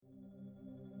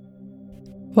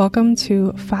Welcome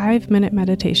to 5-Minute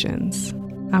Meditations.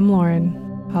 I'm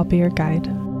Lauren. I'll be your guide.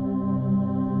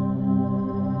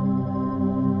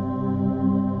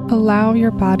 Allow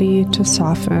your body to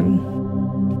soften.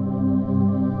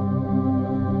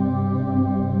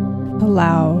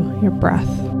 Allow your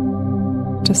breath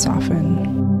to soften.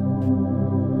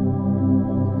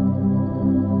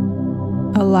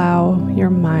 Allow your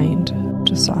mind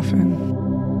to soften.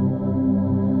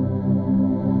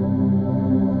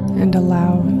 And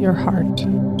allow your heart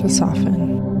to soften.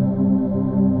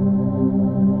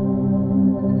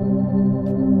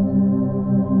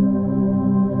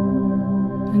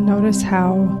 And notice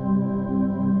how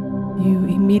you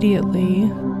immediately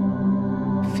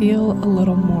feel a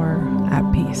little more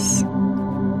at peace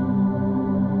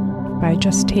by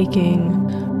just taking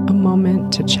a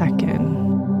moment to check in,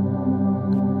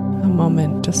 a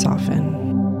moment to soften.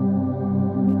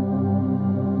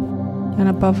 And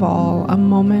above all, a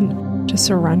moment to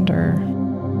surrender,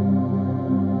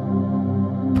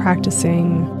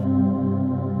 practicing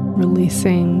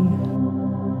releasing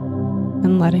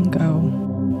and letting go,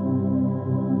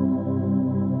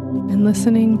 and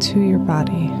listening to your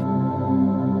body,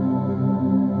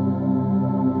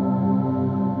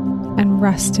 and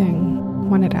resting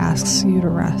when it asks you to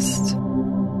rest,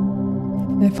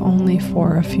 if only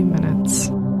for a few minutes.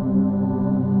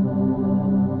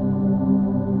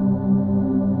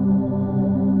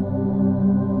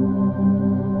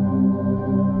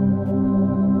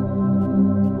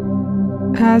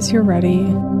 As you're ready,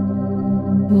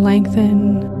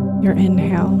 lengthen your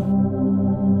inhale.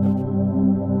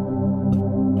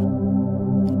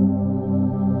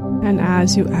 And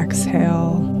as you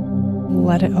exhale,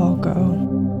 let it all go.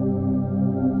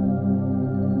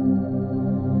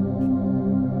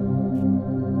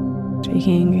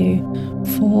 Taking a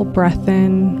full breath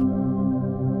in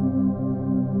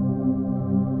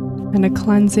and a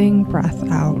cleansing breath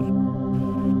out.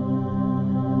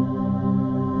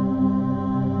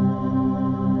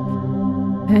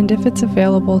 And if it's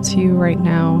available to you right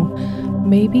now,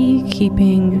 maybe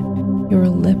keeping your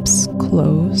lips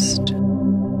closed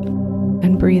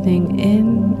and breathing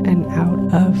in and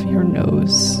out of your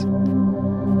nose,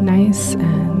 nice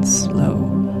and slow.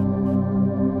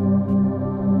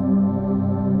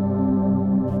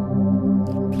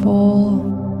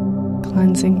 Full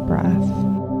cleansing breath.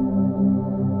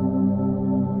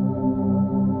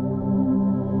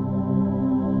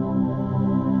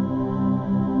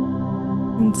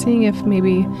 And seeing if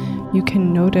maybe you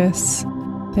can notice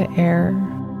the air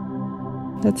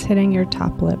that's hitting your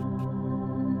top lip,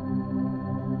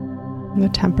 and the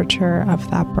temperature of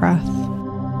that breath.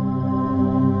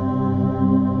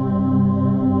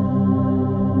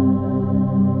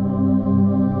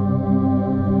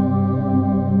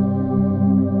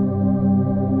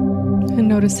 And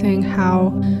noticing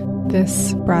how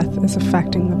this breath is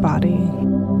affecting the body.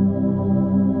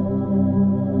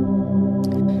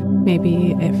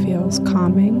 Maybe it feels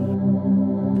calming,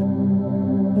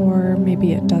 or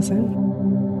maybe it doesn't.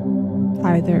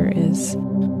 Either is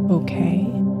okay,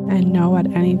 and know at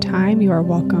any time you are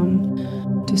welcome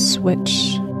to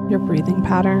switch your breathing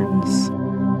patterns.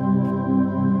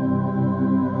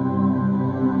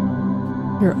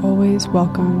 You're always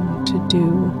welcome to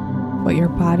do what your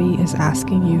body is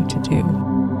asking you to do.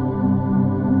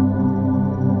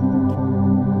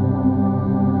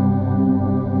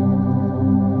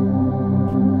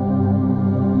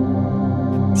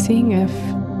 Seeing if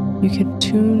you could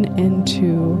tune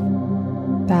into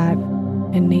that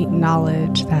innate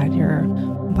knowledge that your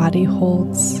body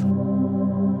holds,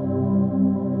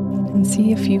 and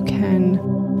see if you can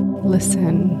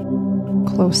listen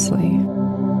closely.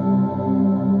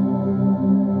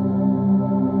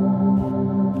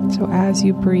 So as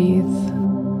you breathe,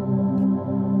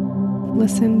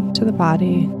 listen to the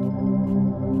body,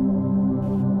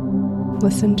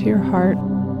 listen to your heart,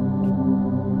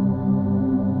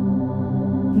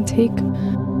 and take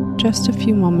just a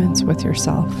few moments with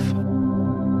yourself.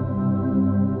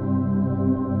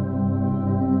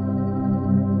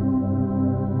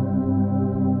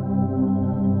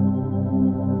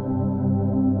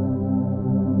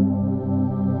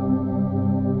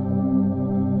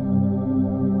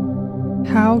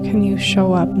 How can you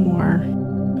show up more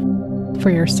for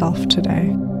yourself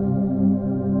today?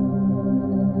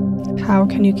 How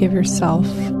can you give yourself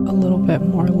a little bit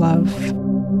more love?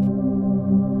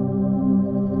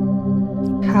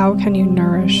 How can you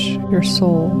nourish your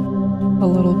soul a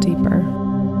little deeper?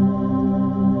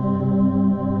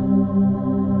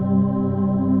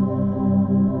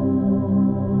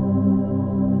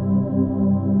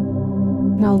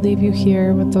 And I'll leave you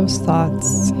here with those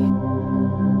thoughts.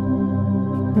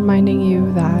 reminding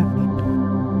you that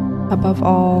above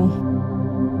all,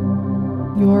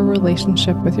 your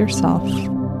relationship with yourself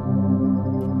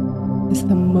is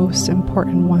the most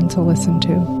important one to listen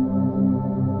to.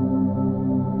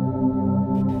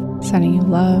 Sending you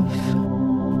love,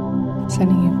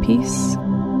 sending you peace,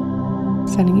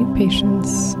 sending you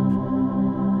patience.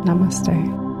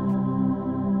 Namaste.